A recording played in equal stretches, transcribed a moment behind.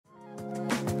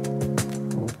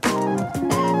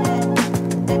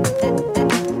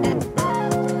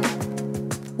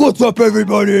What's up,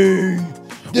 everybody?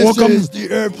 This Welcome. is the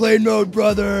Airplane Mode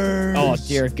Brothers. Oh,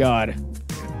 dear God.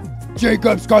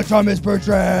 Jacob Scott Thomas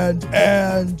Bertrand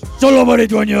and Solo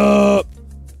Maridueña.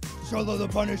 Solo the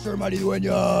Punisher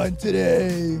Maridueña. And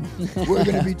today we're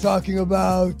going to be talking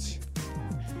about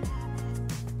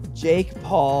Jake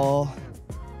Paul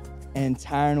and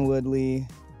Tyron Woodley.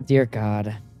 Dear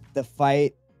God. The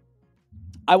fight.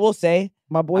 I will say,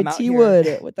 My boy I'm out T here.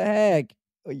 Wood. What the heck?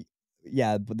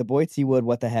 yeah, but the boy T Wood,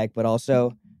 what the heck? But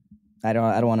also, I don't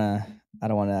want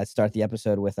to start the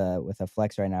episode with a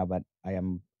flex right now. But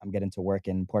I'm getting to work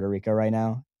in Puerto Rico right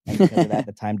now, and because of that,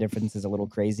 the time difference is a little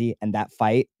crazy. And that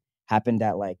fight happened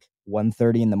at like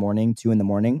 1:30 in the morning, 2 in the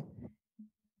morning,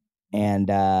 and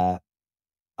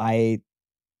I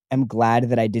am glad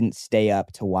that I didn't stay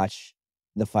up to watch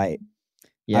the fight.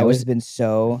 Yeah, I it was was been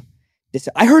so.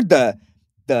 I heard the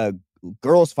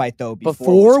girls fight though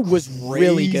Before was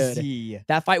really good. crazy.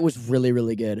 that fight was really,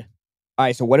 really good. All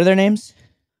right, so what are their names?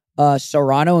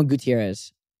 Serrano and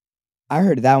Gutierrez. I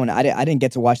heard that one. I didn't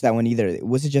get to watch that one either.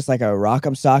 Was it just like a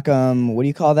rock'em sock'em? What do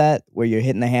you call that? Where you're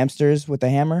hitting the hamsters with the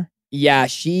hammer? Yeah,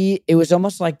 it was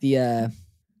almost like the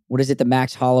what is it, the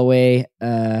Max Holloway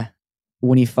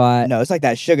when he fought. No, it's like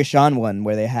that Sugar Sean one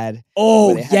where they had. Oh,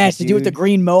 where they had yes, the to do with the dude-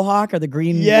 green mohawk or the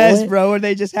green Yes, mullet. bro. Where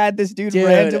they just had this dude Dude.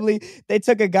 randomly. They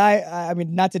took a guy. I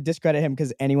mean, not to discredit him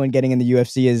because anyone getting in the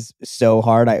UFC is so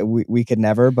hard. We could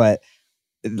never, but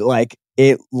like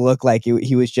it looked like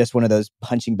he was just one of those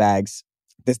punching bags.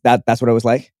 That's what it was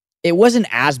like. It wasn't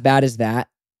as bad as that.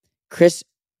 Chris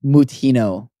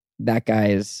Mutino,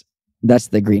 that's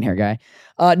the green hair guy.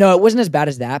 No, it wasn't as bad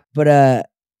as that, but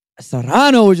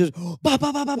Serrano was just bah, bah,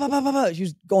 bah, bah, bah, bah, bah, bah. She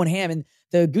was going ham, and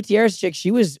the Gutierrez chick,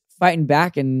 she was fighting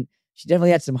back, and she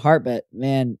definitely had some heart. But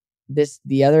man,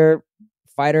 the other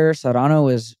fighter, Serrano,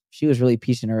 she was really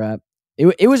piecing her up.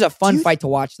 It was a fun fight to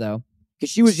watch though, because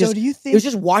she was So do you think it was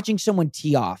just watching someone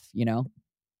tee off, you know.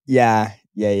 Yeah.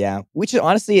 Which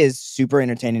honestly is super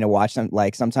entertaining to watch.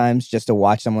 Sometimes just to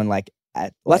watch someone Well,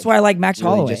 that's why I like Max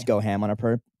really Holloway. just go ham on a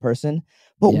person.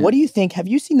 But Yeah. what do you think? Have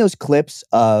you seen those clips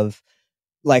of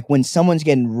like when someone's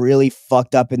getting really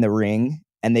fucked up in the ring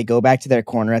and they go back to their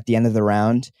corner at the end of the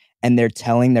round and they're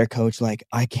telling their coach like,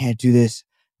 I can't do this.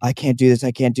 I can't do this.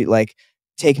 I can't do like,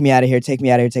 take me out of here. Take me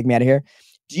out of here. Take me out of here.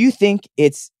 Do you think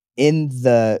it's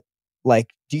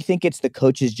do you think it's the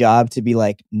coach's job to be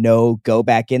like, no, go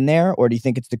back in there? Or do you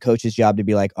think it's the coach's job to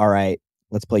be like, all right,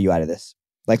 let's pull you out of this?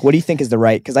 Like, what do you think is the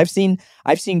right? Because I've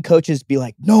seen coaches be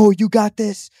like, no, you got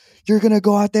this. You're going to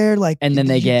go out there. Like, And then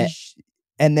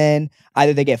and then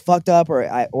either they get fucked up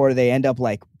or they end up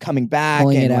like coming back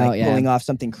Pulling and it out, like yeah. pulling off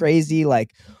something crazy.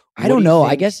 Like, I what don't do you know.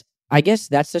 think? I guess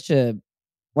that's such a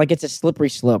it's a slippery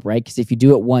slope, right? Because if you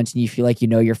do it once and you feel like you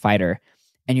know your fighter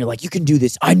and you're like, you can do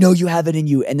this, I know you have it in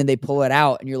you, and then they pull it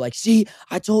out and you're like, see,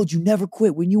 I told you, never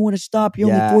quit. When you want to stop, you're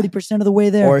Yeah. only 40% of the way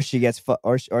there. Or she gets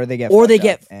or they get Or they fucked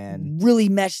get up and really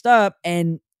messed up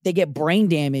and they get brain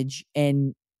damage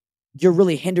and you're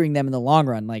really hindering them in the long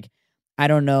run. Like, I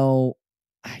don't know.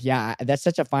 Yeah, that's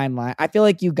such a fine line. I feel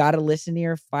like you got to listen to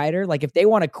your fighter. Like, if they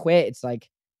want to quit, it's like,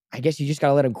 I guess you just got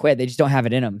to let them quit. They just don't have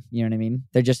it in them. You know what I mean?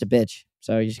 They're just a bitch.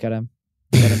 So you just got to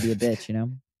let them be a bitch, you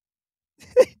know?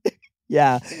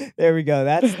 yeah, there we go.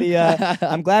 That's the.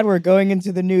 I'm glad we're going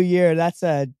into the new year. That's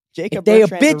a Jacob If they a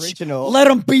Bertrand bitch, original. let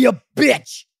them be a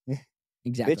bitch.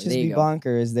 Exactly. Bitches there you be go.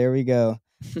 bonkers. There we go.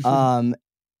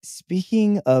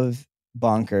 Speaking of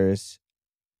bonkers,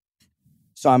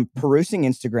 so I'm perusing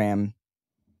Instagram,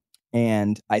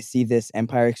 and I see this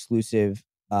Empire exclusive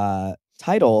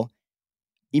title.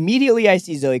 Immediately, I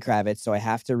see Zoe Kravitz, so I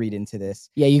have to read into this.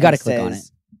 Yeah, you And got to click on it.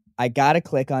 says- I gotta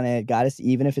click on it. Gotta see,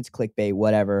 even if it's clickbait,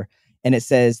 whatever. And it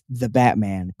says the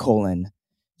Batman :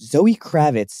 Zoe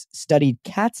Kravitz studied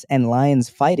cats and lions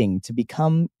fighting to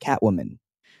become Catwoman.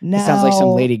 Now, It sounds like some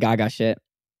Lady Gaga shit.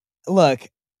 Look,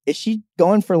 is she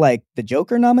going for like the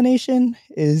Joker nomination?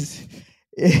 Is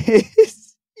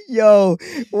yo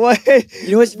what?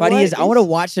 You know what's funny what is I want to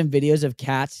watch some videos of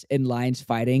cats and lions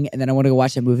fighting, and then I want to go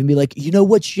watch that movie and be like, you know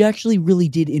what? She actually really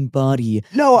did embody.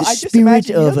 No, the I just spirit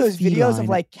imagine of a those videos of feline.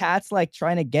 like cats like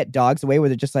trying to get dogs away, where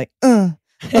they're just like,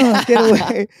 get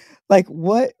away. Like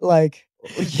what? Like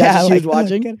That's what she was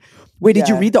watching? get- Wait, did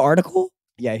you Yeah. read the article?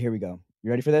 Yeah, here we go. You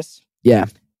ready for this? Yeah.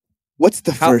 What's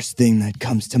the How- first thing that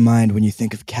comes to mind when you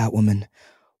think of Catwoman?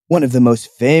 One of the most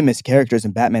famous characters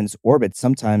in Batman's orbit,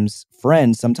 sometimes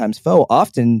friend, sometimes foe,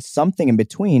 often something in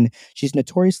between. She's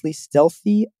notoriously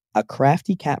stealthy, a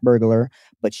crafty cat burglar,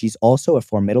 but she's also a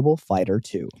formidable fighter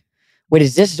too. Wait,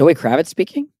 is this Zoe Kravitz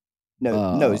speaking?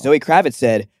 No, Oh. Zoe Kravitz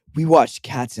said, "We watched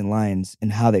cats and lions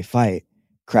and how they fight.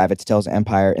 Kravitz tells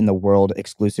Empire in the world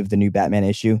exclusive, the new Batman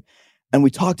issue. And we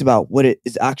talked about what it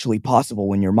is actually possible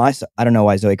when you're my size. I don't know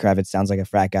why Zoe Kravitz sounds like a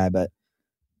frat guy, but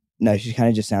no, she kind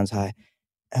of just sounds high.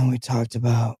 And we talked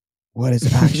about what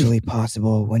is actually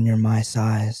possible when you're my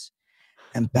size.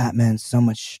 And Batman's so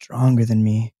much stronger than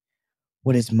me.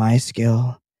 What is my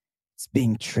skill? It's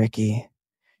being tricky.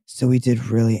 So we did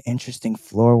really interesting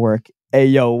floor work. Hey,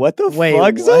 yo, what the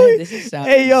fuck, Zoe? This is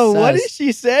Hey, yo, what is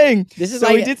she saying? This is so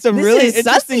like, we did some this really is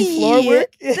interesting sussy. floor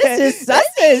work. This is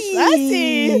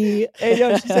sussy. Hey,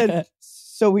 yo, she said,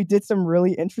 so we did some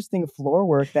really interesting floor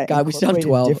work that God, we still have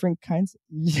incorporated 12. different kinds.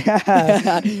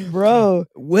 Yeah, bro.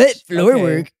 What floor Okay.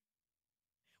 work?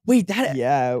 Wait, that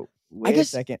Yeah. Wait guess- a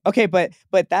second. Okay, but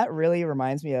that really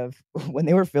reminds me of when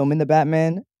they were filming the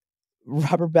Batman.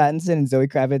 Robert Pattinson and Zoe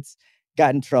Kravitz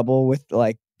got in trouble with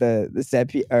like the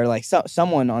set or like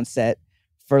someone on set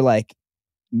for like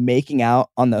making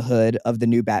out on the hood of the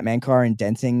new Batman car and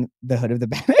denting the hood of the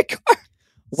Batman car.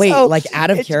 wait, So, like out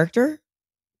of it's- character?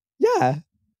 Yeah,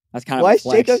 That's kind of Why a is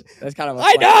flex. Jacob- That's kind of a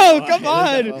I flex. know. Come That's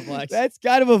kind of on, a flex.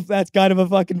 that's kind of a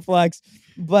fucking flex.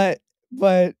 But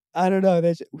I don't know.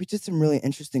 We did some really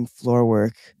interesting floor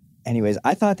work. Anyways,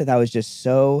 I thought that was just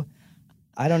so.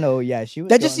 I don't know. Yeah, she was.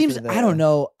 That just going seems, for the- I don't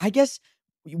know. I guess,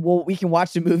 well, we can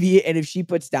watch the movie, and if she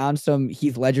puts down some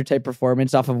Heath Ledger type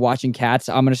performance off of watching Cats,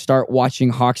 I'm going to start watching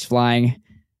Hawks flying.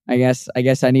 I guess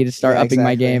I need to start Yeah, upping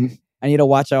my exactly. game. I need to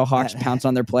watch how Hawks pounce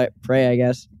on their prey, I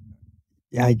guess.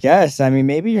 Yeah, I guess. I mean,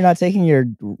 maybe you're not taking your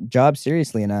job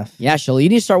seriously enough. Yeah, Shelly, you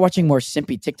need to start watching more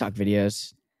simpy TikTok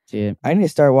videos. Dude. I need to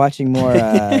start watching more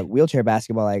wheelchair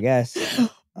basketball, I guess.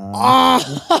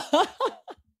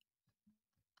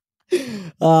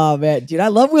 Oh man, dude, I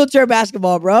love wheelchair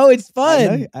basketball, bro. It's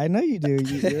fun. I know you do.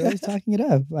 You're always talking it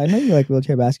up. I know you like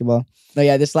wheelchair basketball. No,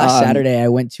 yeah, this last Saturday I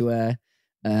went to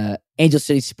Angel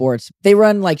City Sports. They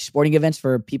run like sporting events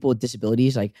for people with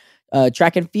disabilities, like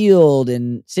track and field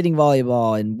and sitting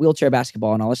volleyball and wheelchair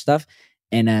basketball and all this stuff.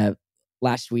 And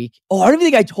last week, I don't even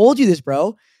think I told you this,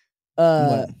 bro.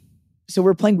 What? So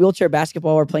we're playing wheelchair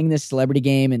basketball. We're playing this celebrity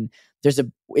game, and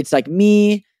it's like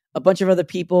me, a bunch of other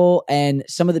people, and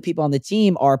some of the people on the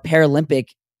team are Paralympic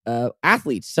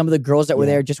athletes. Some of the girls that were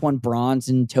there just won bronze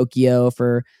in Tokyo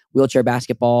for wheelchair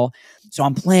basketball. So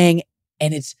I'm playing,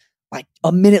 and it's like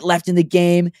a minute left in the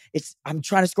game. I'm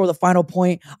trying to score the final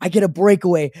point. I get a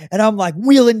breakaway, and I'm like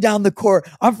wheeling down the court.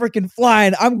 I'm freaking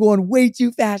flying. I'm going way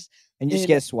too fast. And you just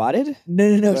get swatted?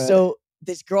 No. Right. So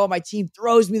this girl on my team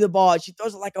throws me the ball. She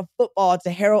throws it like a football. It's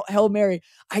a Hail Mary.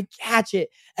 I catch it,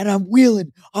 and I'm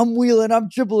wheeling, I'm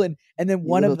dribbling. And then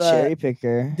one of the cherry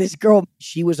picker. this girl,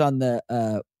 she was on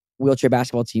the wheelchair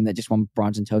basketball team that just won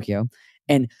bronze in Tokyo,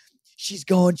 and she's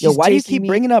going. Yo, why do you chasing keep me.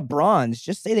 bringing up bronze?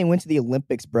 Just say they went to the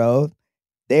Olympics, bro.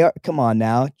 They are. Come on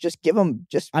now. Just give them.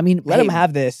 I mean, Let them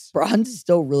have this. bronze is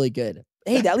still really good.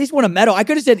 Hey, they at least won a medal. I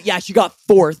could have said, yeah, she got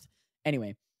fourth.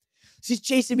 Anyway, she's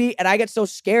chasing me, and I get so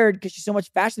scared because she's so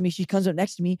much faster than me. She comes up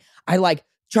next to me. I like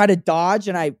try to dodge,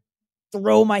 and I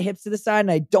throw my hips to the side,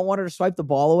 and I don't want her to swipe the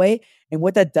ball away. And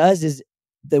what that does is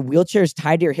the wheelchair is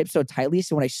tied to your hips so tightly.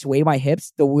 So when I sway my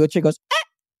hips, the wheelchair goes,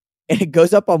 and it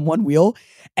goes up on one wheel,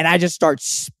 and I just start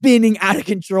spinning out of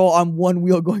control on one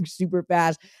wheel, going super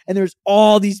fast. And there's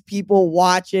all these people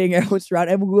watching, everyone's around,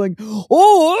 everyone going,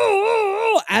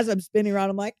 oh, as I'm spinning around,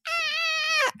 I'm like,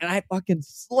 and I fucking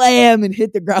slam and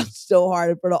hit the ground so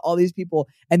hard in front of all these people,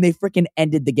 and they freaking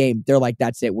ended the game. They're like,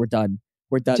 that's it, we're done.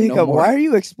 We're done. Jacob, no more. why are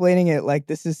you explaining it like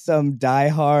this is some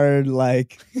diehard,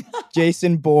 like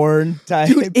Jason Bourne type?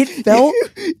 Dude, it felt,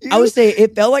 You- I would say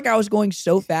it felt like I was going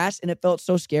so fast, and it felt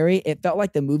so scary. It felt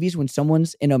like the movies when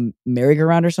someone's in a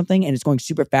merry-go-round or something and it's going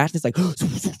super fast. And it's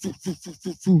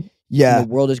like, yeah. and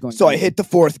the world is going. So I crazy. hit the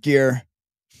fourth gear,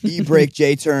 E-brake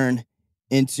J-turn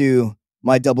into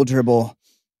my double dribble.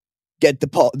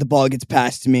 The ball gets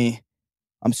passed to me.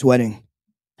 I'm sweating.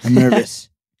 I'm nervous.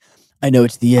 I know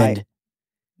it's the end.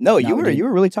 No, No, you were dude.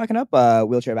 really talking up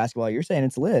wheelchair basketball. You're saying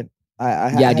it's lit. I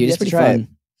Yeah, have dude, yet it's to pretty try it. fun.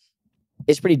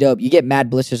 It's pretty dope. You get mad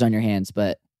blisters on your hands,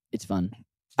 but it's fun.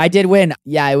 I did win.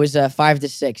 Yeah, it was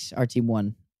 5-6. Our team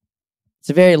won. It's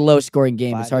a very low scoring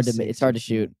game. 5 to 6. It's hard to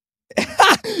shoot.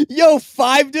 Yo,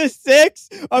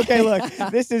 5-6. Okay, look,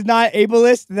 this is not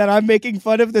ableist that I'm making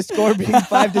fun of the score being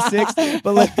 5-6,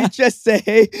 but let me just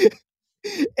say,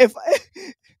 if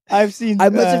I've seen, I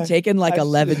must have taken like I've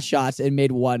 11 shots and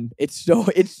made one. It's so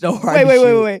hard. to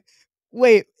shoot.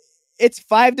 wait. It's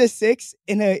 5-6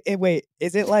 in a wait.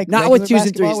 Is it like Not with regular twos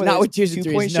and basketball threes. where Not there's with twos and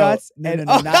 2-point threes. No. shots? No, and-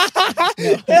 no, no,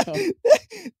 not- no.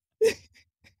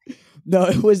 No,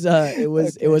 it was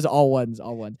all ones,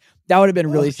 all ones. That would have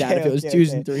been really sad if it was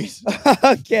twos and threes.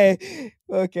 Okay.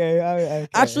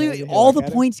 Actually, all the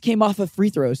points came off of free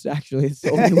throws. Actually, it's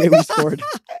the only way we scored.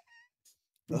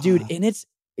 Dude, and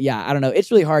I don't know.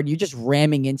 It's really hard. You're just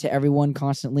ramming into everyone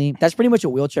constantly. That's pretty much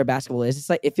what wheelchair basketball is. It's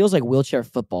like it feels like wheelchair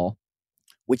football,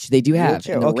 which they do have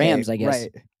in the Rams, I guess.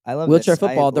 Right. I love wheelchair this.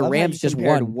 football. The love how Rams you just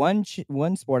compared won.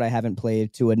 one sport I haven't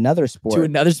played to another sport. To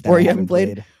another that sport I you haven't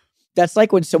played. That's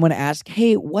like when someone asks,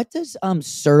 "Hey, what does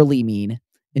surly mean?"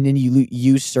 And then you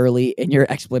use surly in your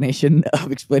explanation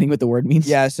of explaining what the word means.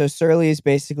 Yeah, so surly is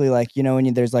basically like,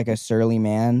 when there's like a surly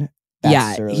man.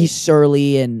 That's surly. He's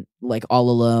surly and like all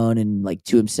alone and like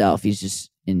to himself. He's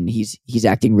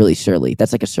acting really surly.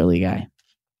 That's like a surly guy.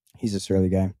 He's a surly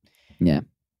guy. Yeah.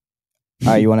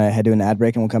 All right, you want to head to an ad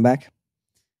break and we'll come back?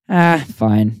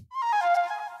 Fine.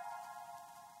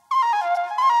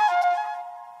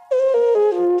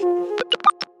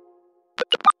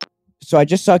 So I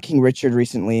just saw King Richard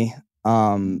recently.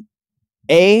 John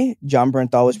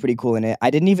Bernthal was pretty cool in it.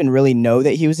 I didn't even really know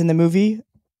that he was in the movie.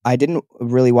 I didn't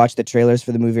really watch the trailers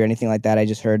for the movie or anything like that. I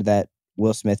just heard that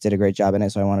Will Smith did a great job in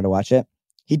it, so I wanted to watch it.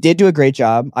 He did do a great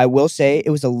job. I will say it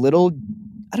was a little,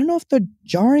 I don't know if the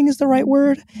jarring is the right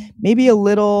word. Maybe a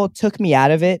little took me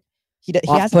out of it. He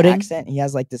has an accent. He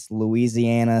has like this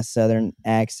Louisiana Southern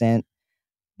accent.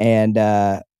 And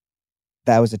that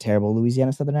was a terrible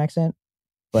Louisiana Southern accent.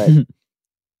 But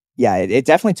yeah, it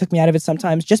definitely took me out of it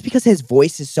sometimes just because his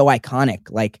voice is so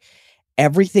iconic. Like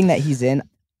everything that he's in.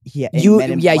 You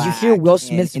hear Will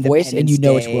Smith's voice and you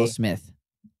know it's Will Smith.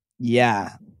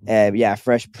 Yeah.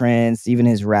 Fresh Prince, even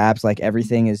his raps, like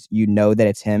everything is, that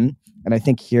it's him. And I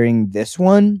think hearing this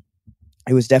one,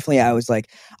 it was definitely, I was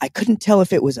like, I couldn't tell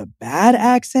if it was a bad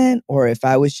accent or if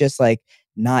I was just like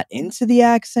not into the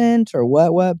accent or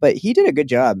what, but he did a good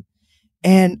job.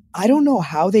 And I don't know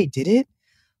how they did it,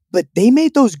 but they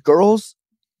made those girls,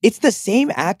 it's the same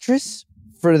actress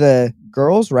for the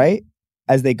girls, right?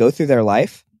 As they go through their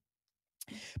life.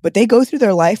 But they go through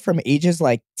their life from ages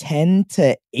like 10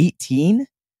 to 18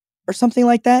 or something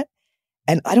like that.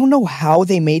 And I don't know how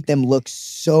they made them look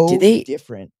so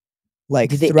different.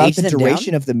 Like throughout the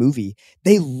duration of the movie.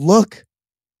 They look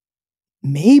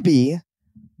maybe,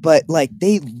 but like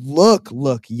they look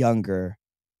younger.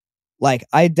 Like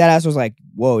I deadass was like,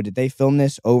 whoa, did they film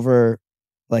this over?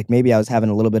 Like maybe I was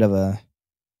having a little bit of a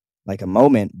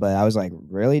moment, but I was like,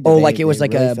 really? It was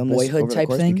like a Boyhood type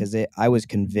thing? Because I was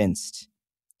convinced.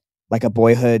 Like a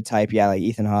Boyhood type, yeah, like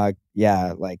Ethan Hawke,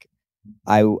 yeah, like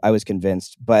I was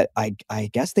convinced, but I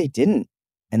guess they didn't,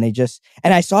 and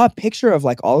and I saw a picture of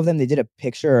like all of them. They did a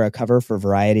picture or a cover for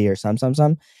Variety or some,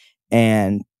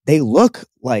 and they look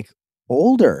like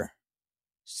older.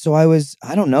 So I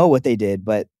don't know what they did,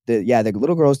 but the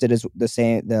little girls did the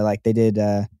same. They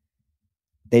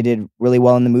did really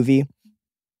well in the movie.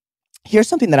 Here's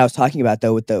something that I was talking about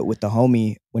though with the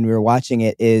homie when we were watching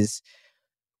it is.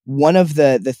 One of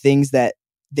the things that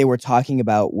they were talking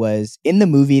about was in the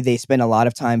movie, they spent a lot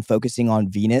of time focusing on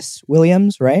Venus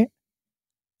Williams, right?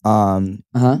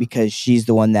 Because she's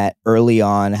the one that early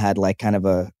on had like kind of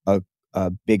a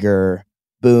bigger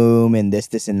boom and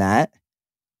this and that.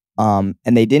 And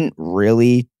they didn't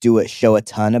really show a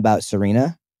ton about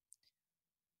Serena.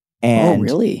 And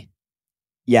really?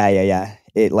 Yeah.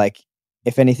 It like,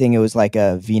 if anything, it was like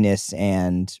a Venus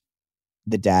and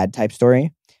the dad type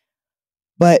story.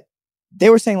 But they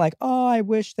were saying like, oh, I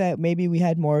wish that maybe we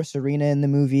had more Serena in the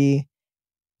movie.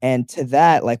 And to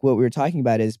that, like what we were talking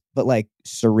about is, but like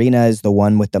Serena is the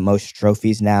one with the most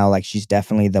trophies now. Like she's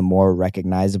definitely the more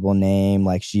recognizable name.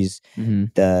 Like she's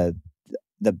the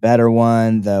better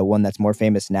one, the one that's more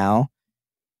famous now.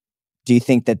 Do you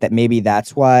think that maybe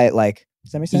that's why, like,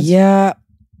 does that make sense? Yeah.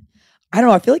 I don't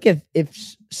know. I feel like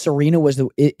if Serena was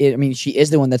she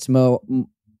is the one that's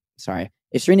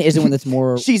if Serena is the one that's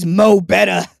more... she's Mo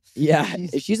better. Yeah.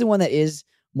 If she's the one that is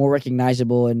more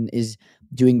recognizable and is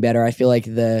doing better, I feel like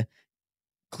the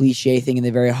cliche thing and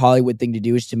the very Hollywood thing to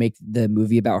do is to make the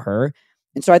movie about her.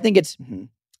 And so I think it's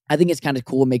kind of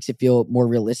cool. It makes it feel more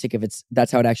realistic if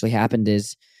that's how it actually happened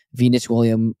is Venus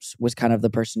Williams was kind of the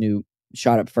person who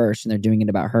shot up first and they're doing it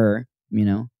about her, I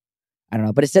don't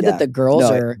know. But it said that the girls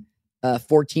are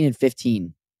 14 and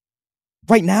 15.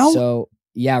 Right now? So...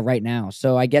 yeah, right now.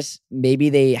 So I guess maybe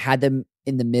they had them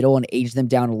in the middle and aged them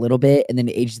down a little bit and then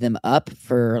aged them up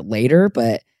for later,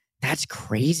 but that's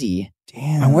crazy.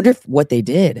 Damn. I wonder what they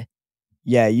did.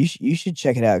 Yeah, you should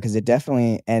check it out because it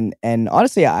definitely and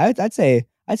honestly, I'd say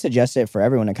I'd suggest it for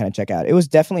everyone to kind of check out. It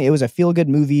was a feel-good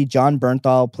movie. John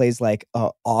Bernthal plays like an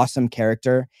awesome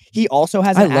character. He also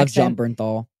has an accent. I love John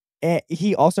Bernthal. And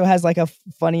he also has like a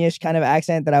funnyish kind of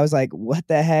accent that I was like, what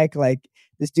the heck? Like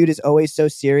this dude is always so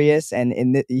serious,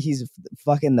 and he's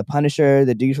fucking the Punisher,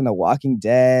 the dude from The Walking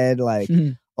Dead, like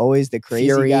always the crazy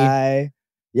Fury. guy.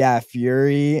 Yeah,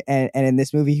 Fury. And in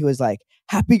this movie, he was like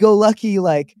happy-go-lucky,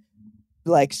 like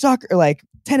soccer, like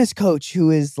tennis coach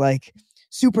who is like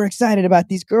super excited about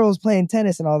these girls playing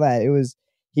tennis and all that.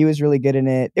 He was really good in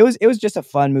it. It was just a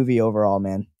fun movie overall,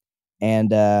 man.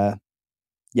 And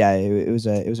yeah, it was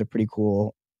a pretty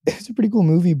cool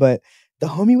movie. But the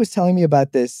homie was telling me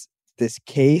about this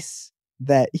case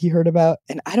that he heard about,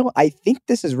 and I think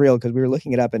this is real because we were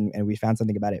looking it up and we found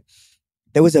something about it.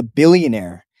 There was a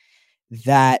billionaire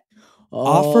that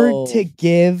offered to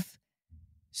give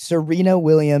Serena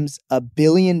Williams $1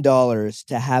 billion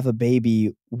to have a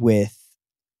baby with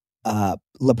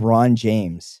LeBron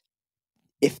James.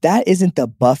 If that isn't the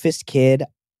buffest kid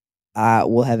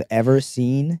we'll have ever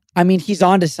seen. I mean, he's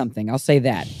onto something. I'll say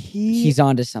that. He's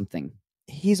onto something.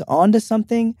 He's onto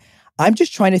something. I'm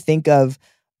just trying to think of,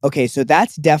 okay, so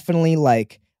that's definitely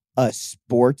like a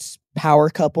sports power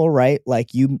couple, right?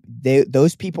 Like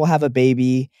those people have a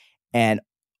baby and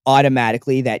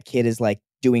automatically that kid is like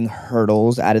doing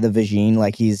hurdles out of the vagine.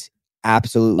 Like he's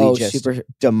absolutely super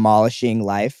demolishing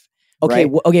life. Okay.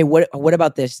 Right? Okay. What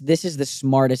about this? This is the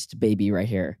smartest baby right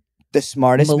here. The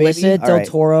smartest Melissa baby? Del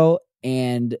Toro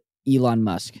and Elon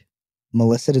Musk.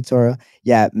 Melissa Del Toro.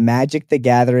 Yeah. Magic the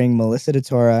Gathering, Melissa Del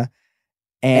Toro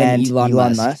and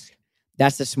Elon Musk.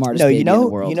 That's the smartest baby in the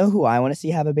world. You know who I want to see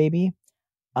have a baby?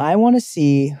 I want to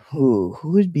see who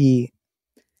would be.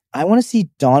 I want to see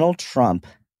Donald Trump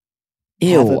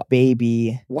have a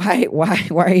baby. Why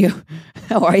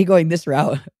are you going this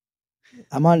route?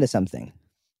 I'm onto something.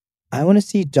 I want to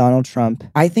see Donald Trump.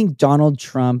 I think Donald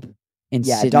Trump and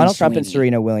Sydney Donald Trump Sweeney. and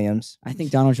Serena Williams. I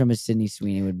think Donald Trump and Sydney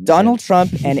Sweeney would. Donald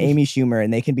Trump and Amy Schumer,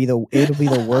 and it'll be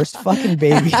the worst fucking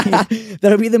baby.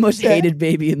 That'll be the most hated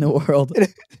baby in the world.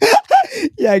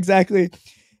 Yeah, exactly.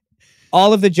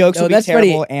 All of the jokes will be that's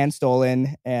terrible funny. and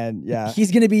stolen, and yeah,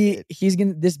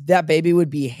 that baby would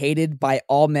be hated by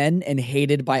all men and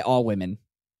hated by all women.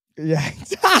 Yeah,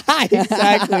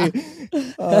 exactly.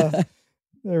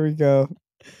 There we go.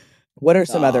 What are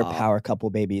some other power couple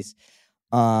babies?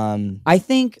 I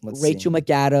think Rachel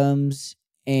McAdams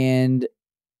and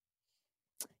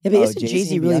but isn't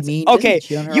Jay-Z really mean? Okay,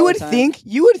 you would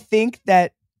think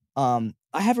that I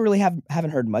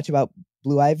haven't heard much about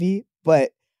Blue Ivy,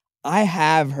 but I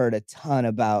have heard a ton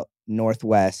about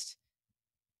Northwest.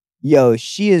 Yo,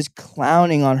 she is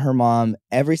clowning on her mom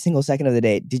every single second of the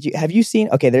day. Have you seen?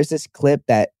 Okay, there's this clip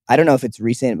that I don't know if it's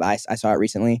recent, but I saw it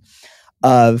recently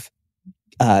of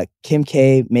Kim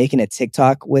K making a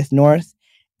TikTok with North,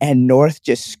 and North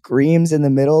just screams in the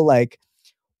middle like,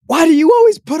 "Why do you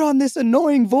always put on this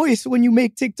annoying voice when you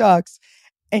make TikToks?"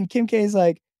 And Kim K is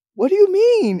like, "What do you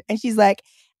mean?" And she's like,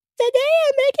 "Today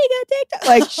I'm making a TikTok."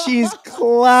 Like she's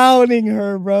clowning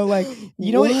her, bro. Like,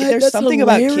 you know what? There's That's something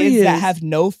hilarious. about kids that have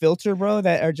no filter, bro,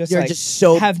 that are just They're like just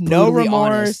so have no brutally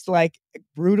remorse, honest. like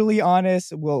brutally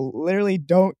honest, will literally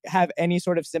don't have any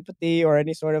sort of sympathy or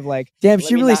any sort of like. Damn, let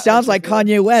she me really not sounds hurt like your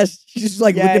feelings. Kanye West. She's just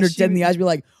like Yeah, looking her dead in the eyes, be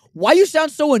like, "Why you sound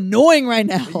so annoying right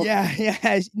now?"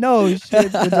 Yeah. No,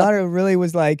 the daughter really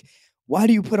was like, "Why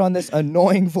do you put on this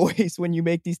annoying voice when you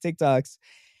make these TikToks?"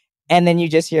 And then you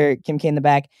just hear Kim K in the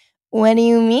back. "What do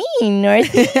you mean,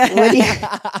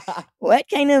 Northie? What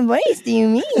kind of voice do you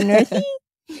mean, Northie?"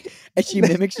 And she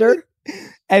mimics her.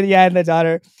 And the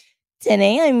daughter.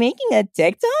 "Today I'm making a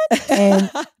TikTok." And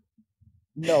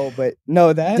no,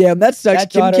 that Damn, that sucks.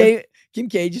 that daughter- Kim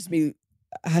K just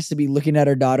has to be looking at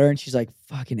her daughter, and she's like,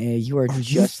 "Fucking A, you are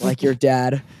just like your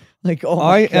dad." Like, oh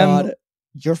my God.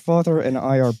 Your father and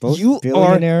I are both You are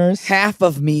billionaires. half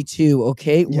of me too,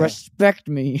 okay? Yeah. Respect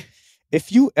me.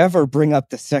 If you ever bring up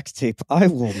the sex tape, I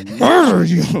will murder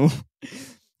you.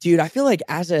 Dude, I feel like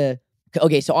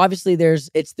okay, so obviously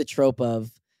it's the trope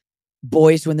of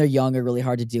boys when they're young are really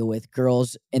hard to deal with.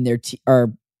 Girls in their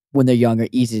when they're young are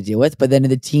easy to deal with. But then in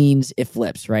the teens, it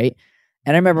flips, right?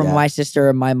 And I remember my sister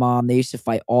and my mom, they used to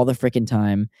fight all the freaking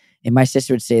time. And my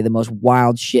sister would say the most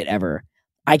wild shit ever.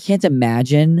 I can't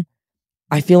imagine.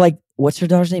 I feel like, what's her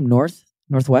daughter's name?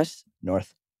 Northwest?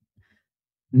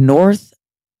 North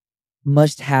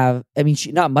must have,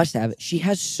 she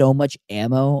has so much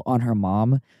ammo on her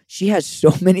mom. She has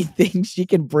so many things she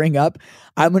can bring up.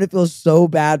 I'm going to feel so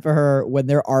bad for her when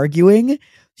they're arguing.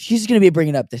 She's going to be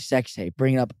bringing up the sex tape,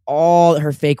 bringing up all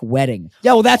her fake wedding.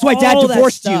 Yeah, well, that's why Dad all that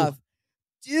divorced you. stuff.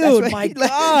 Dude, my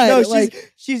God. No,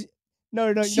 she's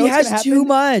she has too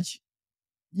much.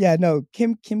 Yeah, no,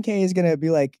 Kim K is gonna be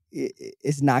like,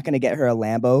 is not gonna get her a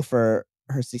Lambo for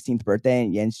her 16th birthday,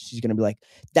 and she's gonna be like,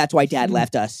 "That's why Dad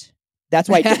left us. That's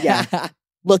why." Yeah.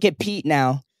 Look at Pete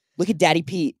now. Look at Daddy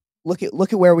Pete. Look at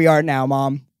where we are now,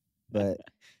 Mom. But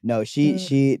no,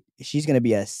 she's gonna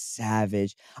be a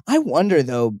savage. I wonder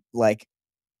though, like,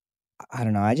 I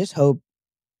don't know. I just hope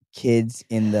kids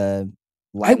in the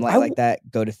limelight like that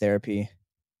go to therapy.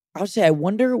 I would say, I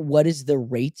wonder what is the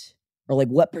rate or like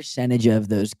what percentage of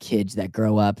those kids that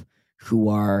grow up who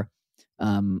are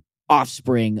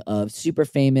offspring of super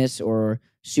famous or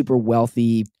super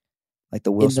wealthy, like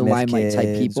the Will in the Smith limelight kids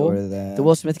type people, or the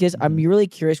Will Smith kids. I'm really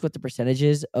curious what the percentage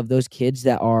is of those kids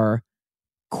that are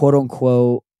quote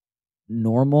unquote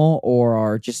normal or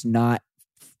are just not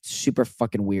super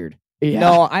fucking weird. Yeah.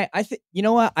 No, I think, you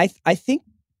know what? I think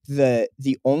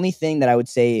the only thing that I would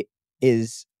say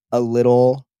is a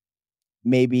little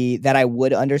maybe that I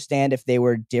would understand if they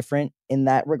were different in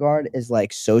that regard is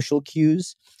like social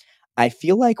cues. I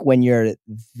feel like when you're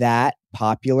that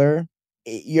popular,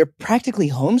 you're practically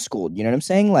homeschooled. You know what I'm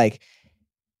saying? Like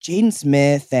Jaden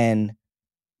Smith and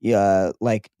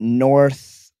like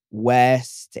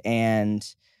Northwest and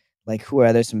like who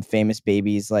are there some famous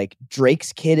babies? Like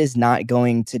Drake's kid is not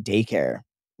going to daycare.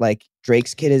 Like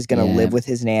Drake's kid is going to live with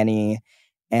his nanny,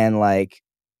 and like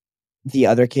the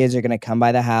other kids are going to come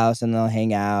by the house and they'll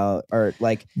hang out or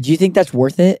like. Do you think that's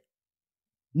worth it?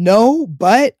 No,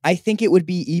 but I think it would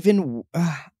be even.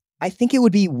 I think it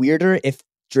would be weirder if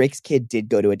Drake's kid did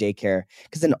go to a daycare,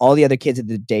 because then all the other kids at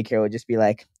the daycare would just be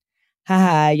like,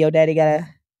 "Ha, your daddy got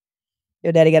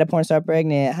a porn star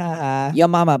pregnant. Ha. Your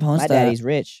mama porn My star. daddy's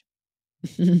rich."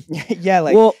 Yeah,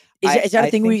 like. Well, is that a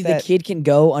thing think where the kid can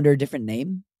go under a different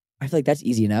name? I feel like that's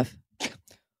easy enough.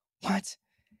 What?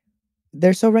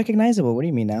 They're so recognizable. What do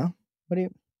you mean now? What do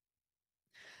you?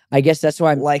 I guess that's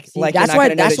why I'm Like see, that's that's you're not why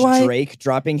gonna that's notice why Drake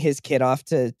dropping his kid off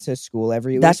to school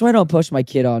every week. that's why I don't post my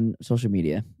kid on social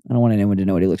media. I don't want anyone to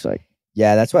know what he looks like.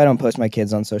 Yeah, that's why I don't post my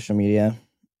kids on social media.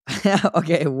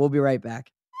 Okay, we'll be right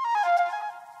back.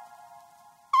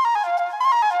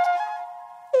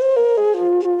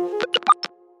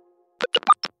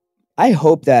 I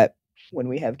hope that when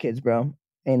we have kids, bro,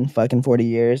 in fucking 40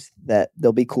 years, that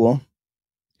they'll be cool.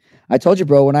 I told you,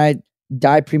 bro, when I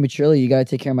die prematurely, you got to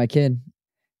take care of my kid.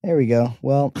 There we go.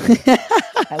 Well,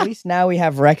 at least now we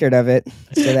have record of it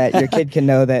so that your kid can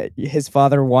know that his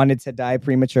father wanted to die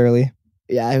prematurely.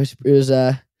 Yeah, it was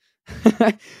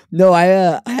no,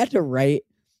 I had to write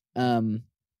I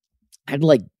had to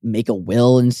like make a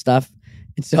will and stuff.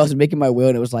 And so I was making my will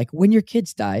and it was like, when your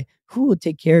kids die, who will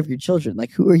take care of your children?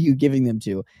 Like, who are you giving them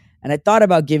to? And I thought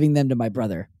about giving them to my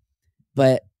brother,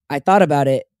 but I thought about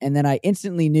it and then I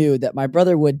instantly knew that my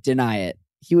brother would deny it.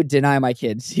 He would deny my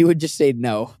kids. He would just say,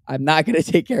 no, I'm not going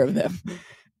to take care of them.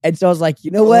 And so I was like, you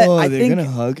know what? I they're think going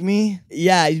to hug me?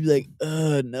 Yeah, he'd be like,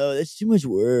 oh, no, that's too much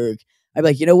work. I'd be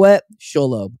like, you know what?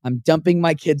 Sholo. I'm dumping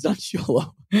my kids on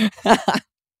Sholo.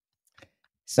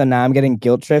 So now I'm getting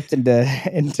guilt tripped into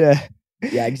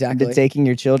Yeah, exactly. into taking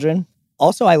your children.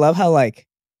 Also, I love how like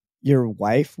your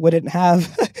wife wouldn't have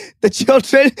the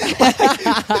children.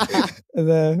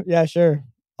 Yeah, sure.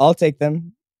 I'll take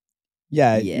them.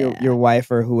 Yeah. Your wife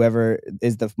or whoever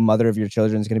is the mother of your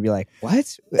children is going to be like,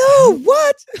 what? No,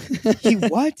 what?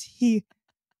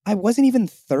 I wasn't even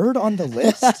third on the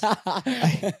list.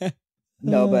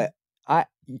 No, but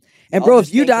And bro,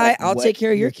 if you die, I'll take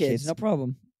care of your kids. No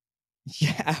problem.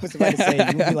 Yeah, I was about to say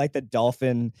you would be like the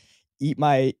dolphin, eat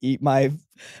my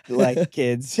like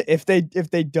kids if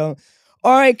they don't.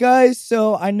 All right, guys.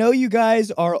 So I know you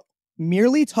guys are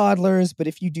merely toddlers, but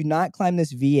if you do not climb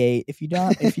this V8, if you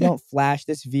don't flash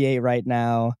this V8 right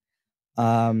now,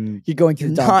 you're going through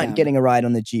not getting a ride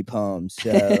on the Jeep home.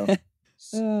 So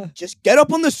just get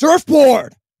up on the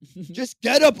surfboard. Just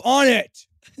get up on it.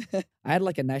 I had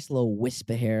like a nice little wisp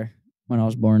of hair when I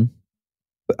was born.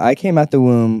 I came out the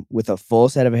womb with a full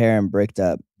set of hair and bricked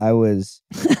up. I was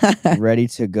ready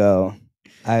to go.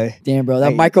 Damn, bro,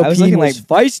 that micro was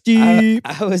feisty.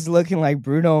 I was looking like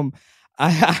Bruno.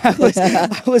 I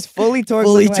was fully torqued,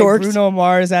 torqued. like Bruno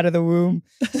Mars out of the womb.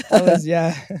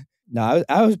 No,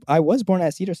 I was born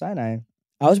at Cedar Sinai.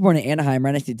 I was born in Anaheim,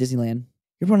 right next to Disneyland.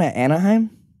 You're born at Anaheim?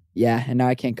 Yeah, and now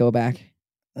I can't go back.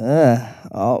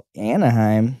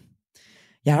 Anaheim.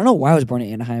 Yeah, I don't know why I was born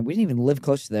in Anaheim. We didn't even live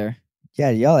close to there. Yeah,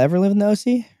 y'all ever live in the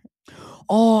OC?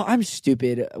 Oh, I'm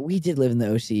stupid. We did live in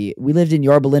the OC. We lived in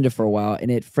Yorba Linda for a while, and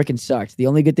it freaking sucked. The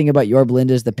only good thing about Yorba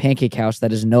Linda is the pancake house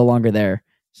that is no longer there.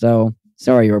 So,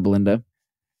 sorry, Yorba Linda.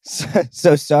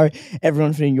 So sorry.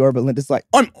 Everyone from Yorba Linda's like,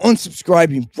 I'm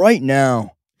unsubscribing right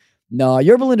now. No,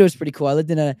 Yorba Linda was pretty cool. I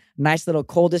lived in a nice little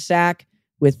cul-de-sac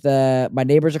with my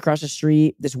neighbors across the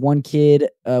street. This one kid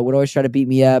would always try to beat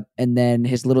me up, and then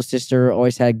his little sister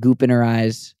always had goop in her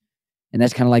eyes, and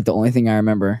that's kind of like the only thing I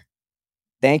remember.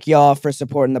 Thank y'all for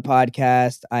supporting the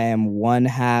podcast. I am one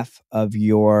half of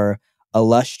your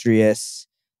illustrious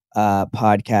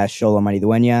podcast, Xolo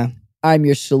Maridueña. I'm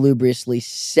your salubriously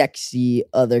sexy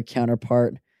other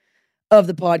counterpart of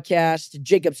the podcast,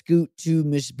 Jacob Scoot to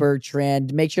Miss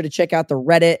Bertrand. Make sure to check out the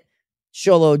Reddit.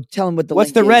 Xolo, tell him what the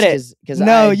What's link the is.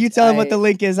 Reddit? You tell him what the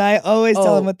link is. I always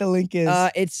tell him what the link is.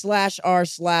 It's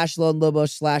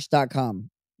 /r/LoneLobo/.com.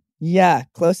 Yeah,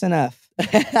 close enough.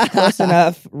 Close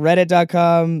enough.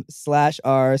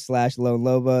 Reddit.com/r/Lone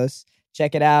Lobos.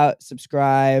 Check it out.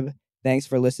 Subscribe. Thanks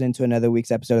for listening to another week's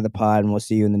episode of the pod, and we'll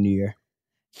see you in the new year.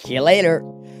 See you later.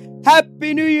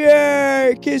 Happy New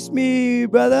Year! Kiss me,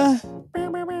 brother.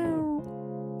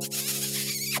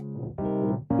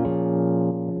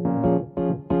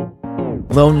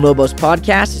 Lone Lobos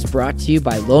Podcast is brought to you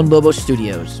by Lone Lobos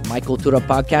Studios, My Cultura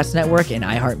Podcast Network, and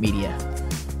iHeartMedia.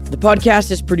 The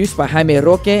podcast is produced by Jaime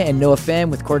Roque and Noah Pham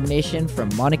with coordination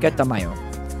from Monica Tamayo.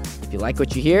 If you like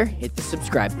what you hear, hit the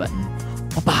subscribe button.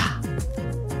 Bye-bye.